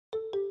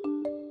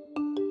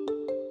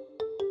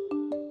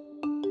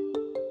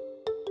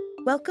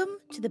Welcome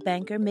to the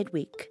Banker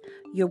Midweek,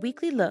 your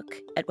weekly look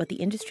at what the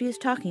industry is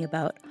talking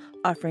about,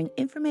 offering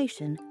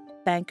information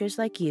bankers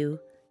like you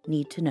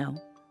need to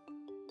know.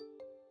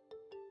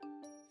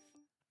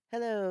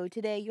 Hello,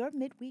 today your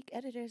midweek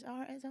editors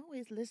are, as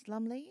always, Liz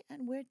Lumley,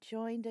 and we're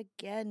joined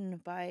again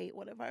by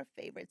one of our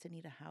favorites,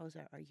 Anita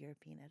Hauser, our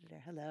European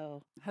editor.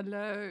 Hello.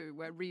 Hello,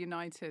 we're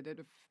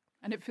reunited,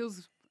 and it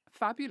feels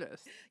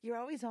fabulous. You're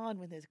always on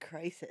when there's a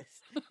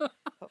crisis.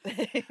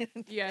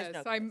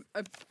 Yes, no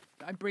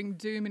I bring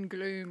doom and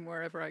gloom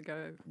wherever I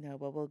go. No,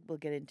 well, we'll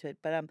get into it.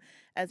 But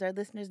as our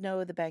listeners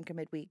know, the Banker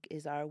Midweek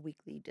is our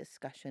weekly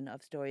discussion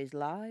of stories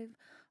live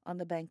on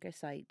the Banker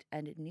site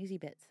and newsy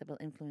bits that will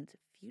influence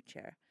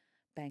future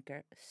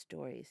Banker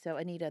stories. So,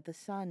 Anita, the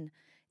sun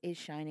is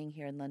shining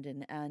here in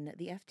London, and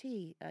the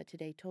FT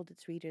today told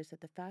its readers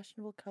that the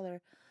fashionable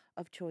color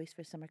of choice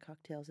for summer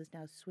cocktails is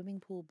now swimming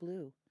pool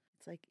blue.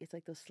 It's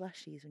like those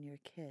slushies when you were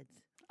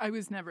kids. I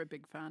was never a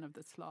big fan of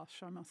the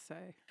slush, I must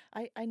say.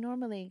 I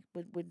normally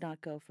would not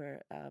go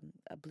for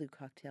a blue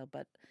cocktail,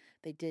 but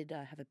they did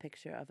have a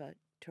picture of a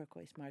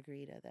turquoise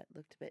margarita that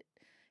looked a bit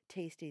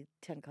tasty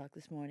 10 o'clock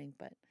this morning,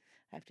 but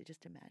I have to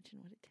just imagine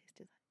what it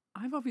tasted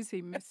like. I've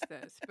obviously missed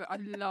this, but I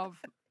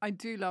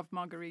do love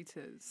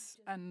margaritas.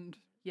 And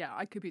yeah,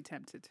 I could be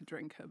tempted to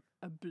drink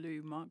a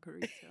blue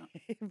margarita.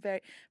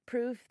 Very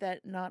proof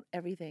that not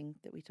everything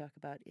that we talk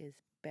about is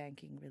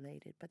banking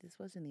related, but this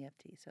was in the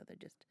FT, so they're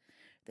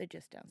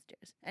just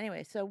downstairs.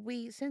 Anyway, so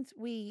since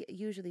we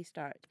usually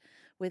start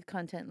with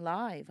content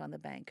live on the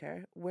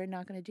Banker, we're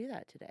not going to do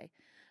that today.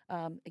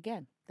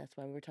 Again, that's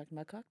why we were talking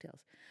about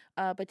cocktails.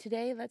 But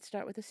today, let's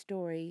start with a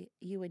story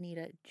you,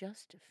 Anita,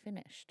 just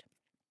finished.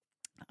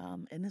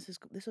 And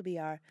this will be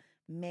our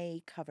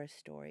May cover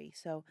story.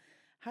 So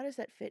how does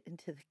that fit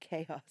into the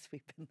chaos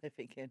we've been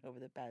living in over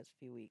the past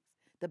few weeks?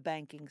 The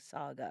banking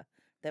saga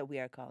that we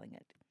are calling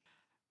it.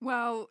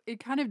 Well,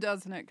 it kind of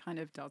does and it kind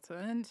of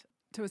doesn't.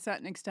 To a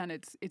certain extent,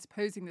 it's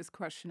posing this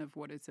question of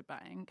what is a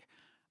bank.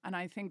 And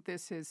I think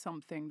this is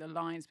something, the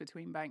lines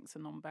between banks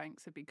and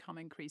non-banks have become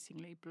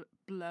increasingly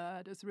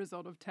blurred as a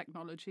result of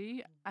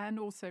technology and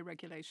also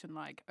regulation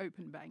like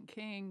open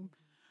banking.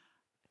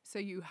 So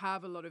you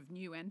have a lot of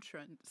new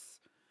entrants,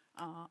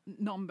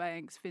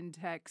 non-banks,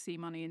 fintechs,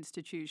 e-money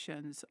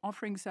institutions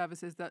offering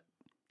services that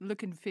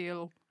look and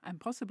feel and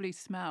possibly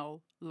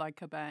smell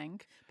like a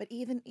bank. But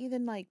even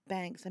like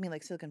banks, I mean,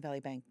 like Silicon Valley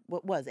Bank,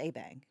 what was a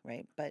bank,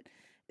 right? But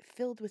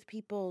filled with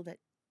people that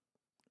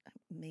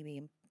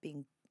maybe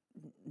being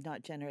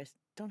not generous,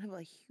 don't have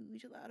a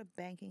huge amount of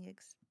banking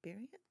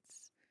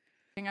experience.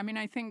 I mean,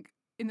 I think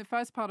in the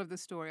first part of the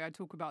story, I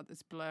talk about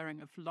this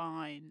blurring of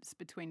lines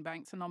between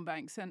banks and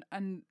non-banks.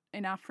 And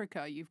in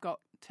Africa, you've got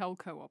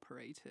telco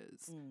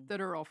operators that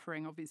are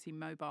offering, obviously,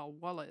 mobile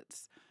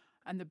wallets.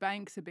 And the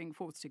banks are being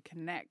forced to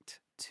connect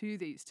to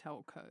these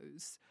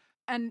telcos.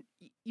 And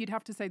you'd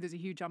have to say there's a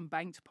huge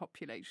unbanked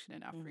population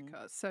in Africa.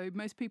 Mm-hmm. So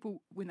most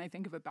people, when they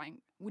think of a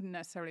bank, wouldn't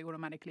necessarily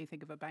automatically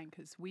think of a bank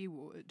as we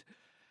would.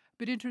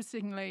 But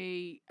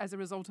interestingly, as a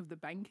result of the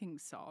banking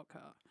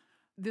saga,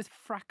 this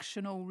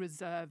fractional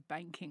reserve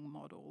banking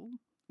model,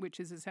 which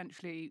is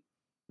essentially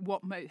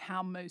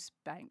how most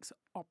banks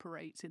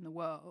operate in the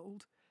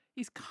world,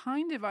 is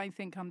kind of, I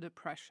think, under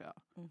pressure.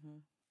 Mm-hmm.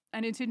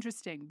 And it's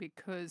interesting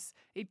because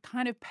it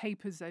kind of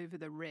papers over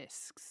the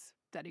risks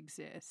that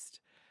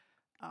exist.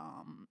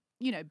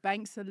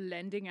 Banks are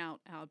lending out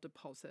our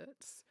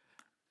deposits,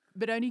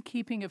 but only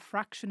keeping a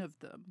fraction of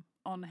them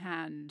on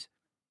hand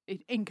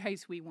in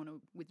case we want to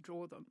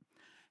withdraw them.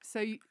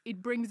 So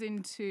it brings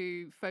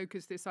into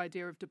focus this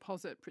idea of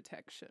deposit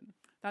protection.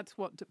 That's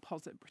what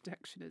deposit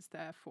protection is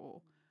there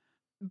for.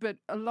 But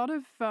a lot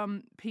of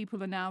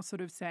people are now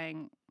sort of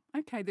saying,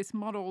 okay, this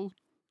model,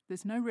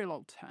 there's no real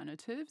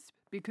alternatives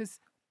because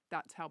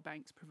that's how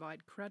banks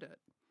provide credit.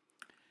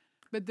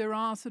 But there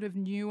are sort of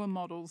newer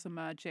models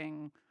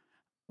emerging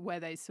where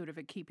they sort of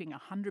are keeping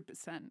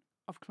 100%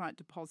 of client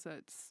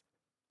deposits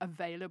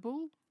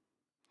available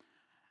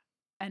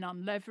and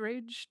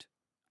unleveraged.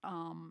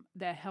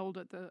 They're held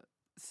at the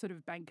sort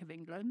of Bank of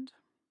England.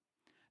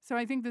 So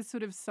I think there's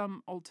sort of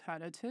some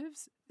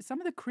alternatives.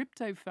 Some of the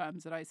crypto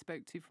firms that I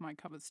spoke to for my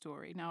cover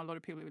story, now a lot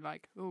of people are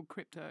like, oh,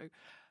 crypto.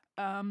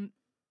 And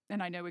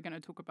I know we're going to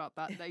talk about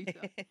that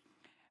later.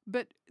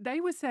 But they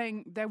were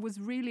saying there was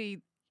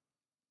really,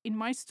 in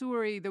my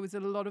story, there was a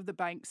lot of the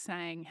banks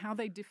saying how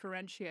they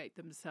differentiate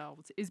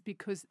themselves is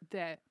because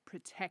they're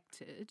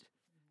protected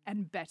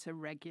and better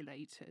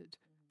regulated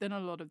than a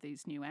lot of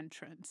these new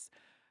entrants.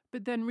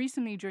 But then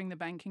recently during the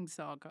banking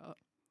saga,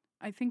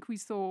 I think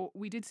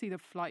we did see the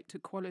flight to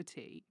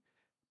quality,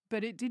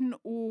 but it didn't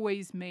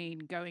always mean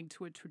going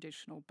to a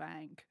traditional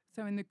bank.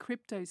 So in the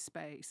crypto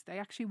space, they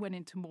actually went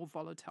into more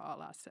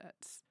volatile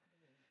assets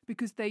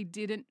because they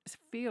didn't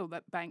feel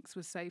that banks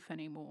were safe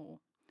anymore.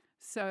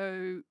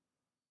 So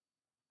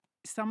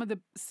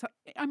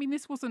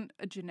this wasn't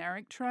a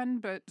generic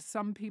trend, but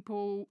some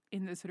people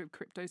in the sort of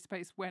crypto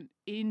space went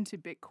into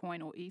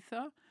Bitcoin or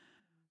Ether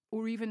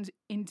or even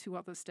into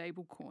other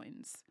stable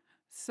coins.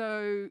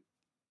 So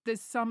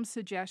there's some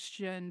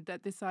suggestion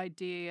that this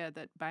idea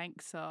that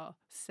banks are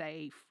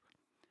safe,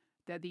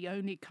 they're the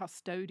only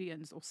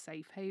custodians or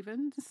safe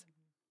havens,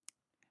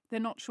 they're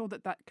not sure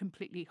that that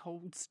completely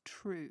holds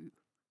true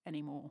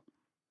anymore.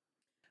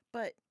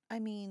 But I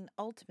mean,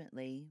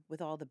 ultimately,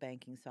 with all the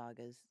banking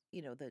sagas,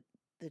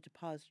 the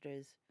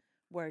depositors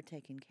were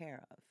taken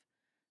care of.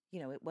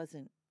 It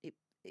wasn't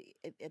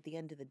at the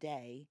end of the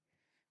day,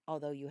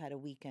 although you had a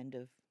weekend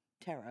of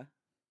terror,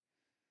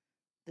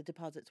 the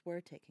deposits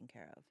were taken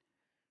care of.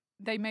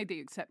 They made the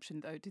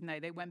exception, though, didn't they?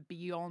 They went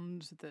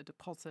beyond the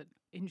deposit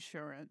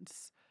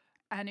insurance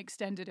and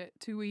extended it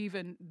to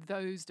even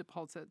those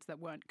deposits that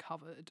weren't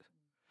covered.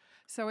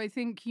 So I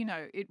think,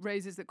 it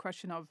raises the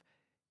question of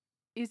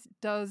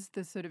does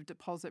the sort of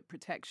deposit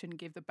protection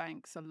give the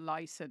banks a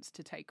license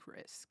to take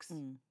risks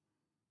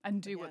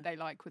and do what they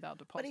like with our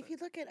deposits? But if you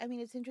look at, I mean,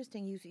 it's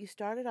interesting. You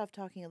started off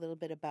talking a little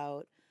bit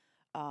about,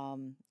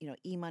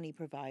 e-money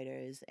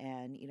providers,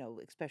 and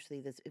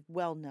especially this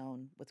well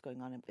known what's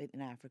going on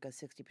in Africa.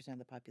 60% of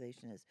the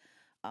population is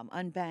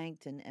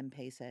unbanked, and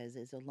M-Pesa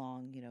is a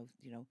long,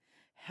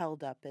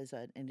 held up as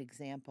an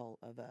example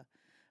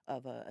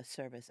of a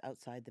service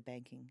outside the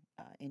banking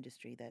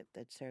industry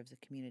that serves the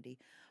community.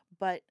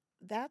 But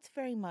that's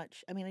very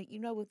much, I mean,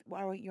 with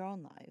your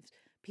own lives,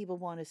 people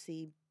want to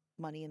see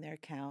money in their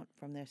account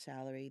from their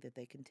salary that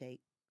they can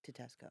take to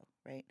Tesco,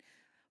 right?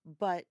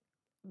 But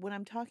when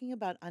I'm talking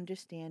about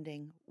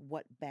understanding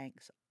what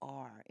banks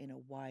are in a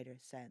wider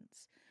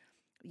sense,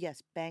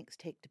 yes, banks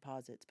take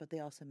deposits, but they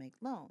also make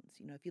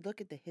loans. If you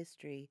look at the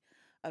history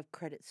of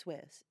Credit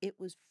Suisse, it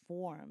was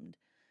formed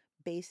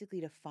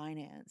basically to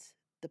finance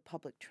the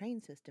public train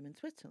system in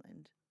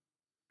Switzerland.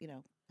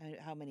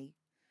 How many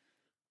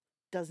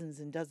dozens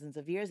and dozens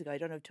of years ago? I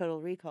don't have total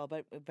recall,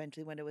 but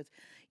eventually when it was,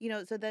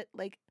 so that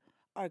like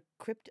our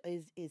crypto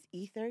is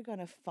Ether going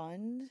to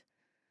fund,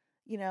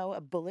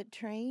 a bullet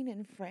train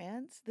in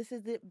France? This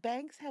is the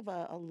banks have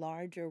a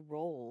larger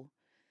role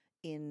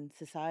in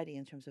society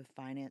in terms of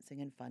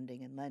financing and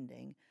funding and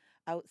lending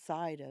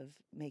outside of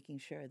making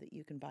sure that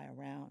you can buy a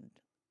round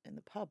in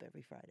the pub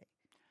every Friday.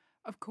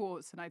 Of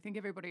course, and I think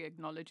everybody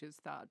acknowledges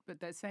that, but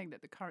they're saying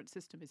that the current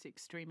system is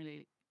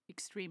extremely,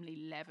 extremely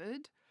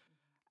levered,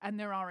 and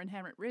there are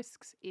inherent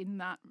risks in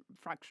that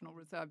fractional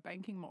reserve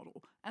banking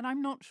model. And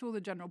I'm not sure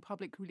the general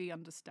public really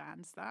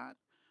understands that.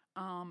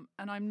 And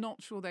I'm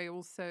not sure they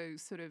also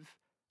sort of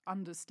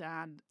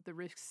understand the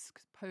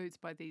risks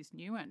posed by these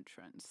new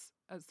entrants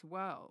as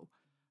well,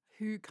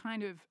 who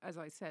kind of, as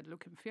I said,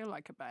 look and feel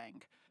like a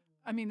bank.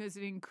 I mean, there's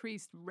an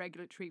increased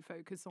regulatory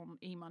focus on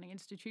e-money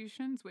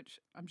institutions, which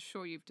I'm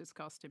sure you've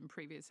discussed in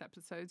previous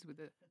episodes with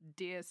the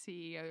Dear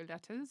CEO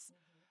letters.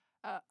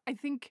 I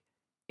think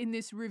in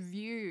this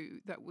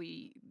review that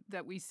we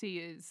see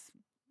is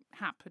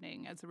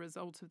happening as a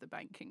result of the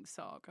banking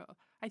saga,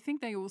 I think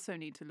they also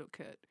need to look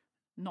at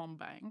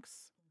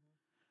non-banks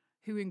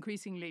who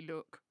increasingly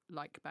look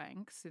like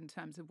banks in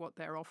terms of what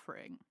they're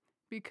offering.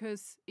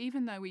 Because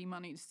even though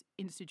e-money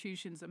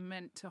institutions are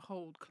meant to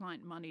hold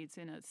client monies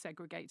in a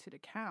segregated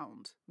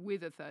account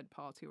with a third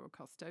party or a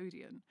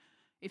custodian,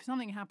 if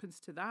something happens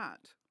to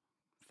that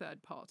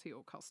third party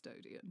or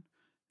custodian,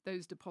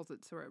 those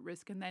deposits are at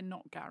risk and they're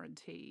not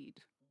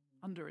guaranteed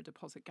under a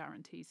deposit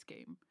guarantee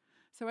scheme.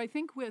 So I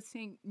think we're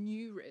seeing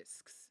new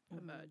risks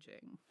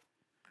emerging.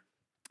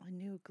 A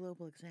new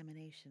global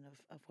examination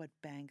of what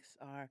banks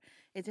are.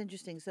 It's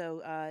interesting.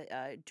 So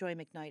Joy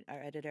McKnight,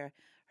 our editor,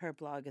 her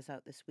blog is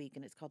out this week,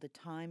 and it's called "A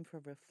Time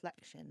for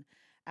Reflection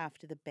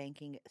After the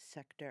Banking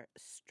Sector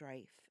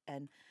Strife."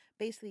 And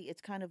basically, it's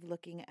kind of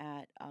looking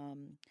at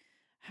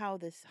how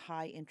this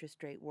high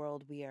interest rate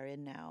world we are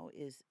in now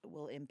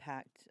will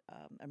impact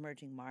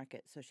emerging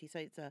markets. So she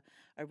cites a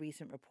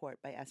recent report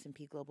by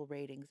S&P Global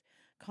Ratings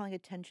calling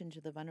attention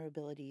to the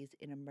vulnerabilities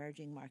in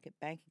emerging market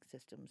banking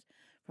systems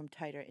from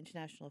tighter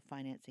international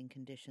financing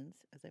conditions,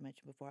 as I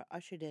mentioned before,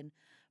 ushered in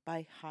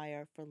by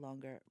higher for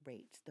longer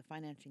rates. The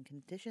financing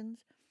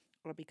conditions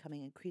are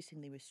becoming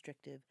increasingly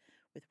restrictive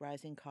with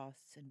rising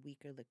costs and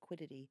weaker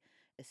liquidity,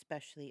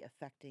 especially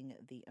affecting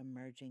the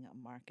emerging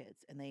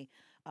markets. And they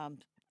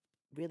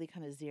really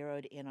kind of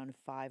zeroed in on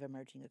 5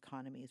 emerging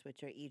economies,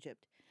 which are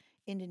Egypt,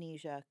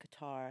 Indonesia,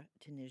 Qatar,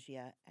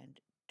 Tunisia, and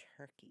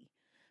Turkey.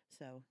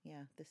 So,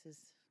 yeah,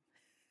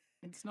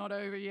 It's not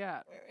over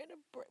yet. we're in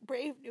a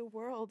brave new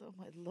world. Oh,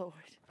 my Lord.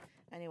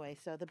 Anyway,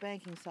 so the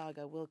banking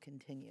saga will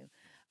continue.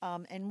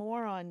 And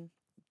more on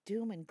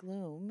doom and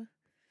gloom.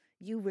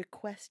 You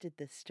requested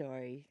this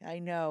story. I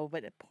know,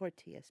 but poor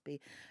TSB.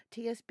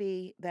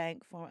 TSB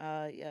Bank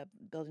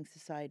Building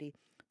Society,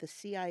 the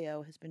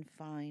CIO has been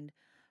fined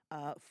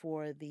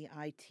for the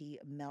IT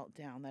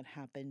meltdown that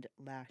happened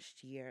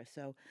last year.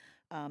 So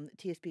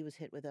TSB was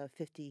hit with a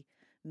 £50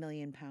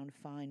 million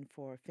fine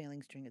for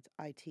failing during its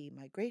IT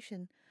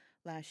migration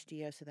last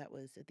year. So that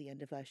was at the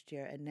end of last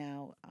year. And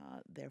now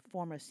their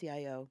former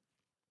CIO,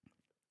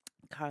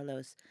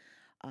 Carlos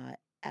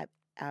Ab-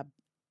 Ab-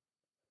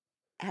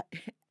 Ab-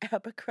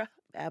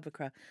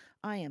 Abacra,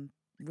 I am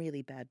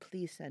really bad.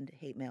 Please send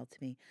hate mail to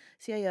me.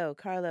 CIO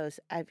Carlos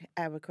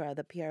Avacra,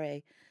 the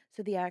PRA,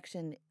 said the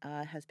action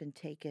has been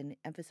taken,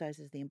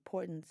 emphasizes the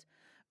importance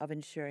of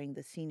ensuring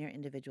the senior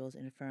individuals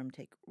in a firm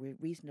take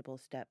reasonable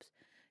steps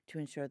to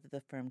ensure that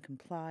the firm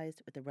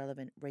complies with the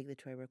relevant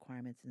regulatory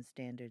requirements and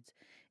standards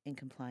in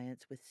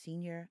compliance with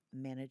senior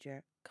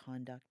manager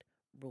conduct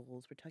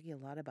rules. We're talking a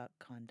lot about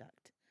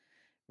conduct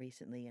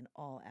recently in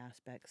all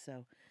aspects.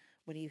 So,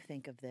 what do you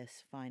think of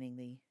this, finding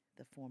the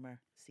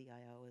former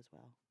CIO as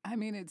well? I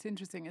mean, it's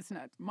interesting, isn't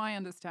it? My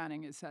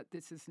understanding is that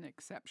this is an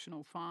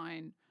exceptional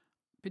fine,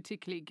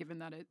 particularly given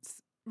that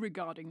it's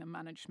regarding the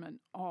management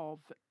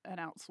of an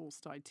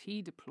outsourced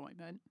IT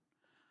deployment.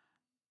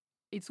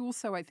 It's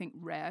also, I think,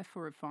 rare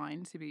for a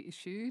fine to be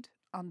issued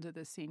under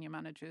the senior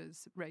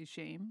managers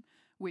regime,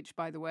 which,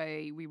 by the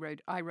way,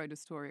 I wrote a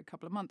story a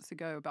couple of months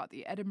ago about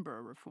the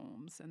Edinburgh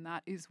reforms, and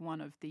that is one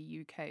of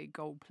the UK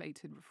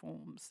gold-plated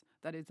reforms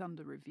that is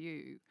under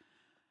review.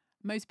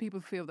 Most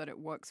people feel that it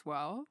works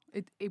well.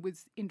 It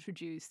was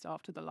introduced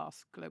after the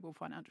last global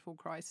financial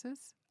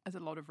crisis, as a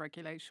lot of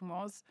regulation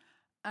was,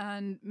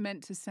 and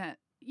meant to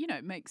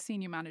make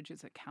senior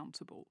managers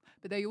accountable.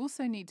 But they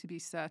also need to be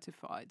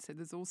certified. So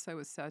there's also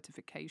a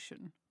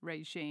certification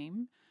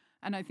regime.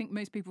 And I think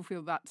most people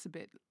feel that's a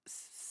bit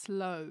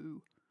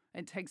slow.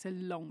 It takes a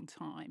long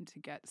time to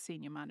get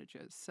senior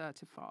managers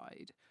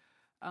certified.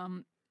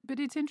 But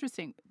it's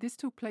interesting. This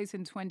took place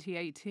in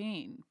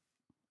 2018.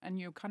 And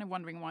you're kind of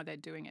wondering why they're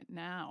doing it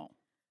now.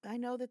 I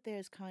know that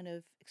there's kind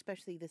of,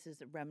 especially this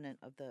is a remnant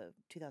of the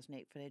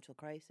 2008 financial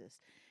crisis,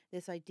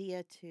 this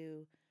idea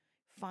to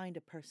find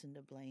a person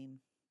to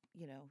blame,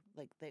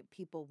 like that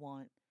people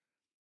want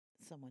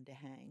someone to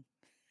hang.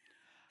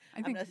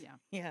 I think,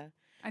 Yeah.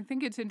 I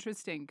think it's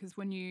interesting because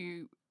when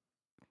you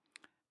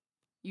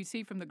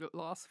see from the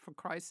last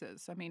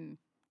crisis, I mean,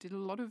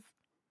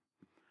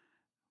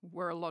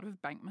 were a lot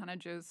of bank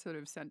managers sort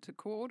of sent to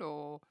court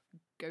or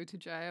go to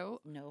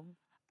jail? No.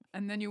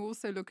 And then you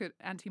also look at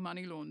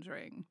anti-money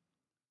laundering.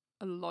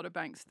 A lot of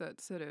banks that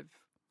sort of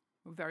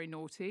were very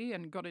naughty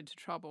and got into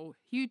trouble,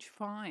 huge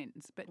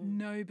fines, but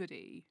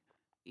nobody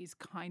is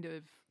kind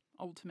of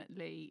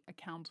ultimately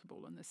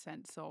accountable in the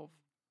sense of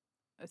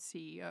a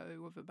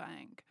CEO of a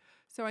bank.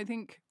 So I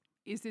think,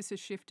 is this a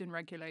shift in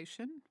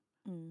regulation?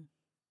 Mm.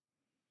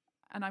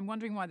 And I'm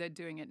wondering why they're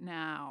doing it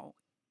now.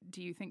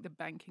 Do you think the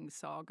banking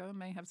saga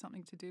may have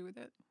something to do with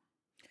it?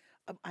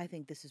 I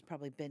think this has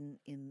probably been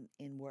in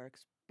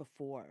works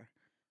before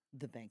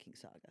the banking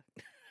saga.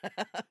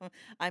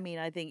 I mean,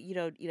 I think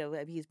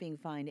he's being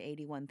fined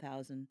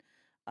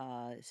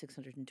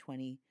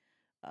 81,620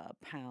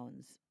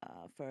 pounds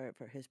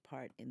for his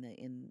part in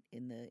the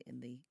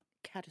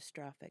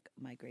catastrophic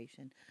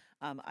migration.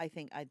 I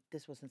think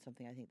this wasn't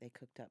something I think they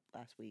cooked up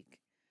last week.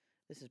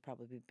 This has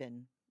probably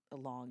been a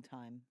long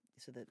time,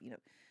 so that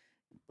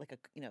like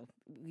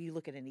you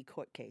look at any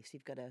court case,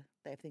 I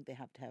think they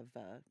have to have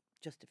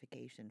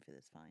justification for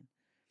this fine.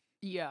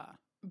 Yeah,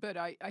 but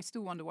I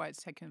still wonder why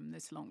it's taken them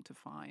this long to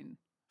fine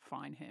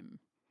him.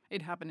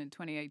 It happened in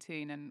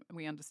 2018, and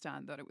we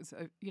understand that it was,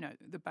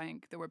 the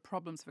bank. There were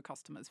problems for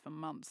customers for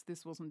months.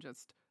 This wasn't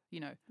just,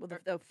 Well,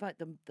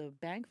 the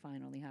bank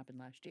fine only happened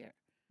last year,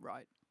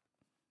 right?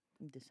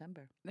 in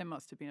December. There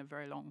must have been a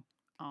very long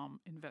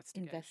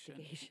investigation.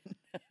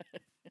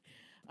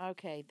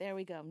 Okay, there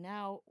we go.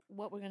 Now,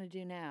 what we're going to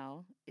do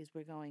now is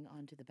we're going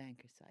onto the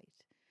banker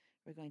site.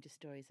 We're going to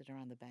stories that are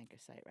on the banker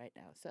site right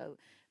now. So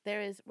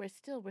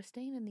we're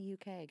staying in the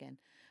UK again.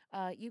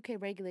 UK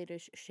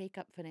regulators shake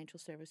up financial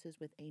services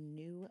with a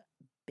new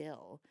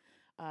bill.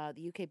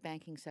 The UK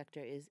banking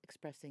sector is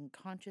expressing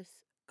cautious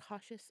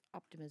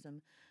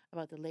optimism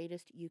about the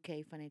latest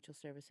UK Financial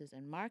Services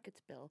and Markets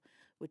Bill,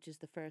 which is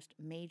the first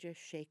major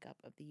shake-up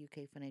of the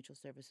UK financial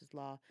services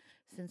law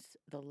since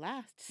the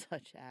last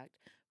such act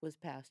was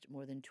passed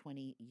more than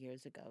 20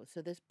 years ago.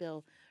 So this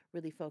bill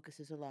really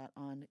focuses a lot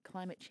on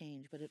climate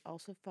change, but it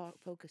also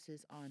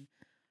focuses on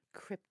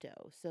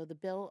crypto. So the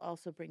bill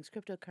also brings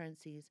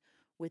cryptocurrencies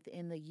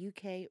within the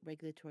UK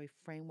regulatory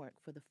framework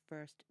for the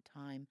first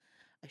time,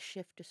 a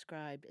shift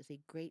described as a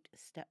great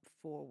step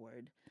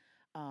forward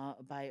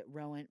by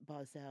Rowan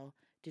Bosell,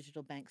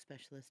 digital bank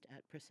specialist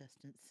at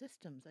Persistent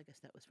Systems. I guess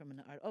that was from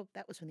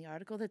that was from the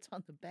article that's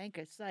on the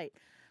banker site.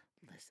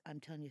 I'm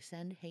telling you,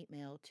 send hate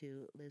mail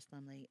to Liz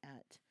Lumley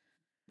at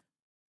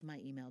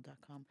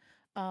myemail.com.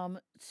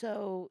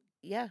 So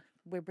yeah,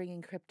 we're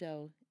bringing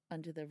crypto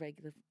under the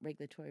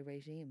regulatory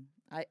regime.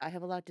 I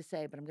have a lot to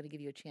say, but I'm going to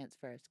give you a chance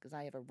first because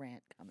I have a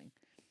rant coming.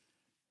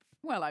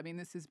 Well, I mean,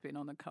 this has been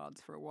on the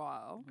cards for a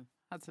while,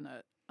 hasn't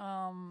it?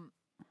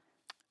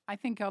 I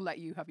think I'll let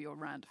you have your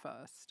rant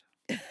first.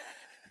 I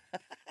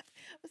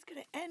was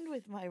going to end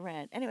with my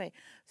rant. Anyway,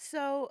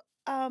 so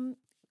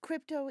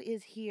crypto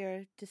is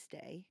here to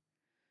stay.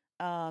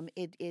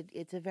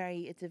 It's a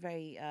very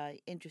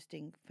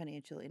interesting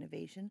financial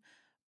innovation.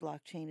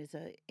 Blockchain is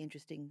a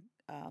interesting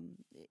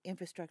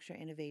infrastructure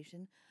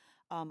innovation.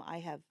 I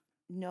have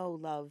no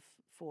love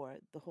for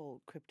the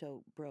whole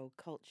crypto bro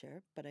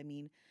culture, but I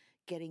mean,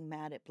 getting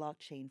mad at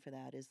blockchain for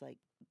that is like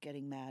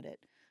getting mad at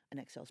an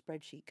Excel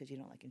spreadsheet because you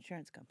don't like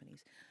insurance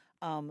companies.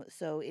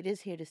 So it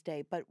is here to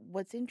stay. But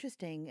what's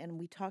interesting, and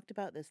we talked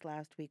about this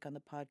last week on the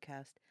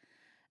podcast,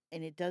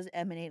 and it does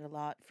emanate a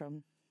lot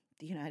from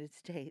the United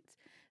States,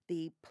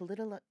 the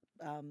politicizing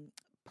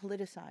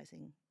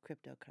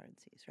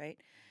cryptocurrencies, right?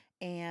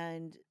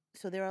 And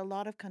so there are a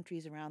lot of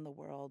countries around the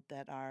world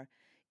that are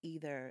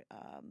either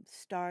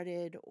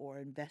started or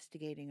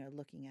investigating or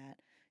looking at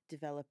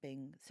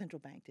developing central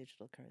bank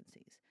digital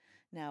currencies.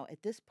 Now,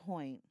 at this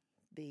point,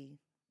 the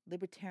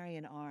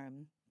libertarian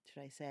arm,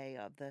 should I say,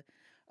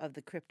 of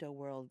the crypto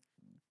world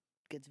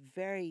gets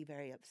very,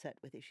 very upset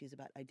with issues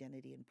about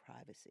identity and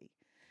privacy.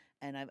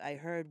 And I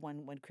heard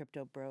one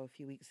crypto bro a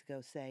few weeks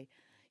ago say,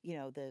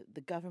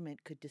 the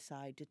government could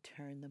decide to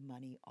turn the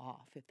money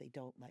off if they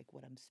don't like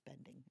what I'm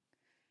spending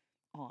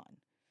on.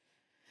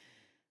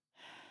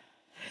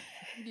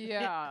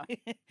 Yeah.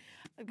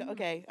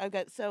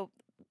 So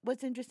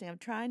what's interesting, I'm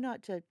trying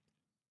not to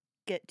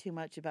get too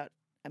much about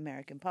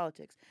American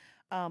politics.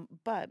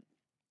 But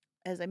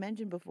as I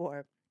mentioned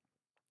before,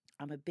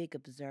 I'm a big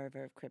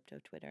observer of crypto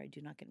Twitter. I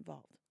do not get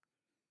involved.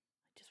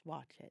 I just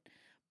watch it.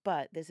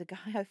 But there's a guy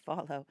I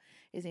follow.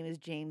 His name is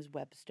James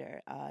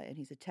Webster, and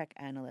he's a tech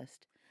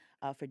analyst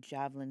for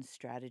Javelin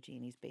Strategy,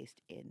 and he's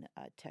based in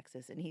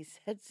Texas. And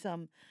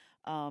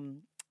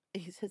um,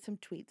 he said some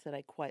tweets that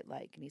I quite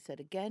like. And he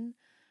said, again,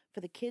 for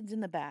the kids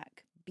in the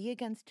back, be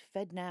against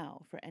Fed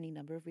Now for any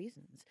number of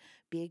reasons.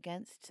 Be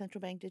against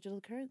central bank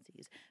digital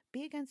currencies.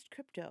 Be against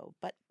crypto,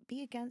 but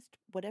be against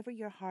whatever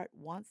your heart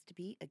wants to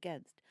be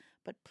against.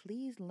 But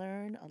please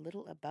learn a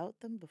little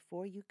about them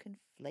before you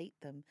conflate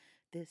them.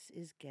 This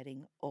is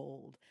getting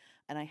old.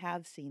 And I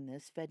have seen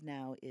this. Fed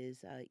Now is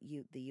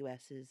the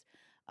US's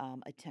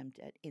attempt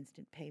at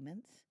instant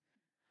payments.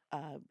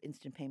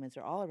 Instant payments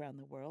are all around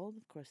the world.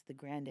 Of course, the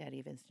granddaddy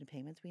of instant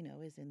payments we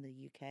know is in the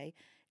UK.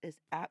 It has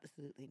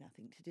absolutely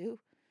nothing to do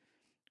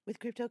with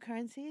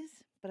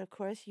cryptocurrencies. But of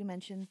course, you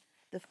mentioned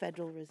the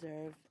Federal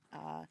Reserve.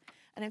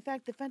 And in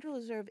fact, the Federal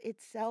Reserve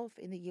itself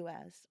in the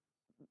US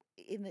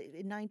in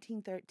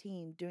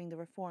 1913, during the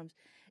reforms,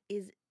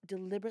 is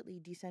deliberately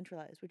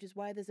decentralized, which is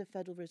why there's a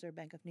Federal Reserve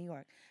Bank of New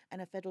York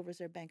and a Federal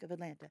Reserve Bank of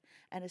Atlanta,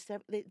 and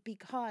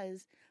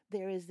because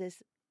there is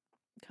this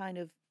kind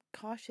of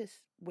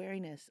cautious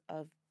wariness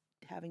of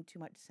having too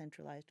much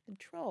centralized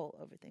control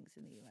over things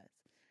in the U.S.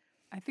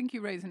 I think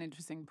you raise an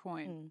interesting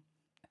point.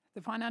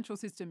 The financial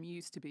system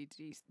used to be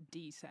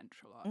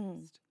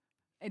decentralized.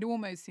 It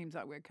almost seems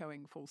like we're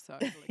going full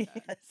circle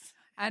again. Yes.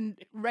 And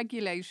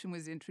regulation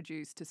was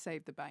introduced to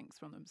save the banks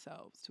from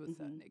themselves to a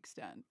certain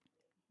extent.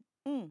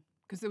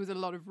 Because there was a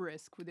lot of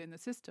risk within the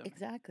system.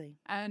 Exactly.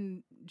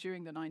 And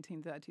during the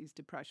 1930s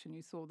depression,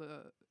 you saw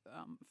the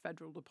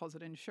Federal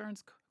Deposit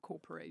Insurance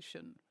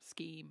Corporation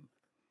scheme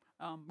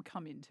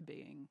come into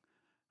being.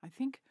 I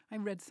think I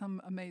read some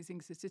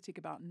amazing statistic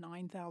about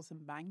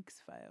 9,000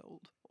 banks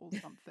failed or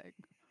something.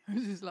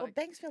 Well,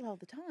 banks fail all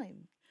the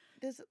time.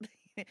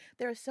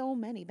 There are so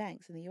many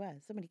banks in the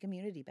U.S., so many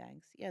community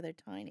banks. Yeah, they're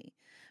tiny.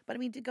 But I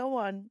mean, to go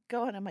on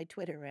my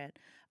Twitter rant.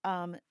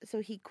 So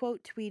he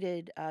quote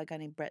tweeted a guy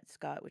named Brett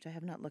Scott, which I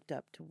have not looked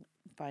up to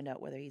find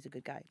out whether he's a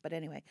good guy. But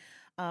anyway,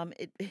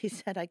 he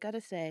said, I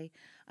gotta say,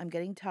 I'm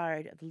getting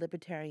tired of the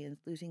libertarians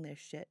losing their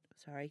shit.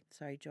 Sorry,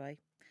 Joy,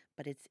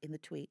 but it's in the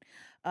tweet,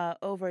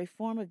 over a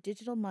form of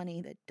digital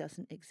money that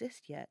doesn't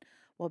exist yet,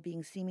 while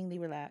being seemingly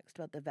relaxed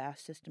about the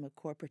vast system of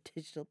corporate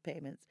digital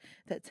payments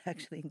that's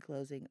actually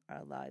enclosing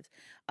our lives.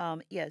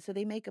 So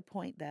they make a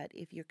point that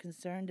if you're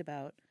concerned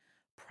about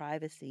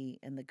privacy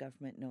and the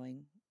government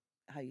knowing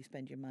how you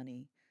spend your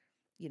money,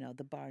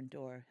 the barn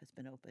door has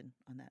been open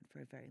on that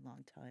for a very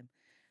long time.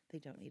 They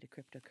don't need a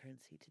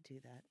cryptocurrency to do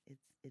that.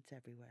 It's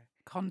everywhere.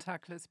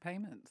 Contactless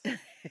payments.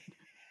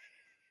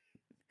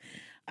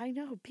 I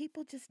know.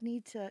 People just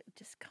need to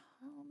just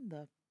calm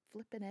the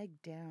flippin'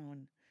 egg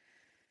down.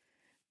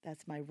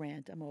 That's my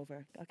rant. I'm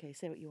over. Okay,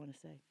 say what you want to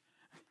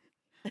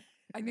say.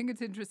 I think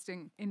it's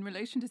interesting in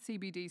relation to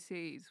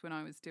CBDCs when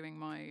I was doing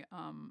my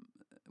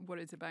What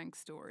is a Bank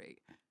story.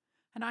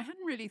 And I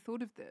hadn't really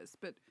thought of this,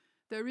 but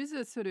there is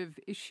a sort of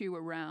issue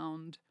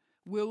around,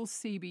 will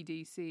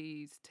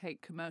CBDCs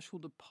take commercial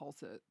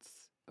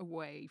deposits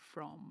away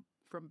from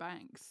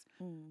banks?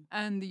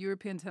 And the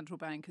European Central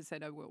Bank has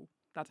said, oh, well,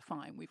 that's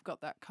fine. We've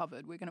got that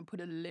covered. We're going to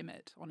put a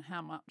limit on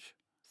how much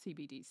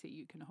CBDC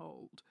you can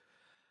hold.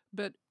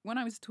 But when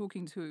I was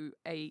talking to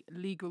a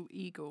legal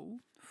eagle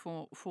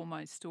for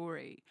my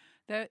story,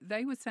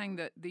 they were saying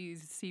that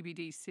these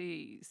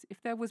CBDCs,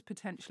 if there was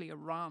potentially a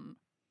run,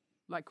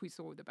 like we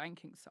saw with the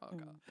banking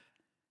saga,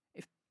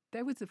 if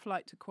there was a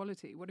flight to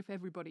quality, what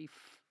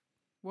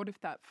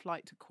if that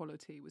flight to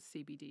quality was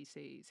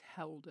CBDCs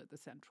held at the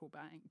central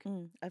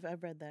bank?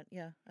 I've read that.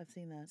 Yeah, I've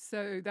seen that.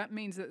 So that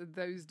means that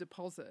those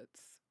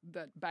deposits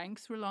that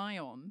banks rely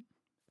on,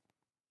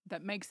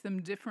 that makes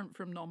them different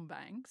from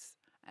non-banks,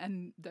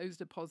 and those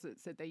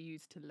deposits that they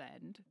use to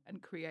lend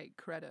and create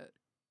credit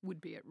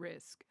would be at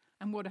risk.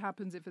 And what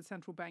happens if a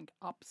central bank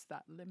ups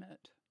that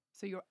limit?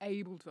 So you're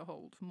able to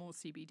hold more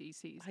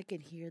CBDCs. I can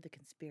hear the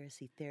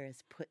conspiracy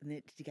theorists putting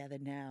it together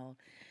now.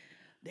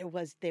 there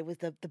was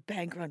the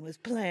bank run was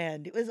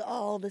planned. It was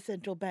all the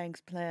central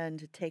bank's plan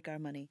to take our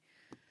money.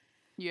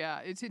 Yeah,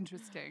 it's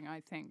interesting. I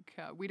think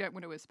we don't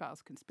want to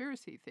espouse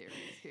conspiracy theories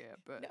here,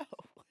 but No.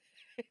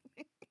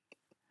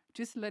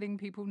 just letting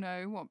people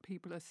know what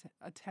people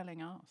are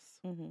telling us.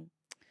 Mm-hmm.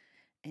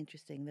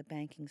 Interesting. The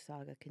banking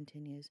saga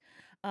continues.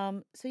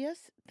 So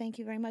yes, thank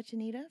you very much,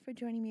 Anita, for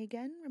joining me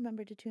again.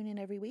 Remember to tune in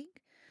every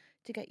week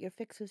to get your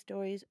fix of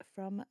stories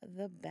from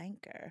The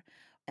Banker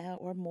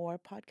or more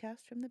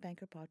podcasts from the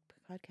Banker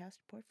podcast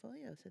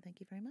portfolio. So thank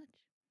you very much.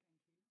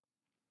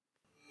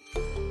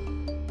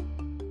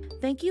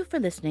 Thank you for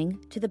listening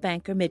to The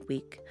Banker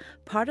Midweek,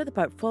 part of the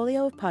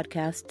portfolio of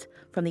podcasts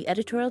from the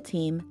editorial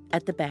team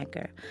at The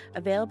Banker,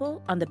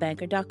 available on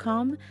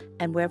thebanker.com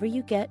and wherever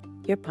you get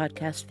your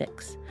podcast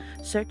fix.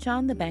 Search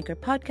on The Banker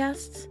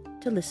Podcasts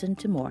to listen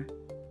to more.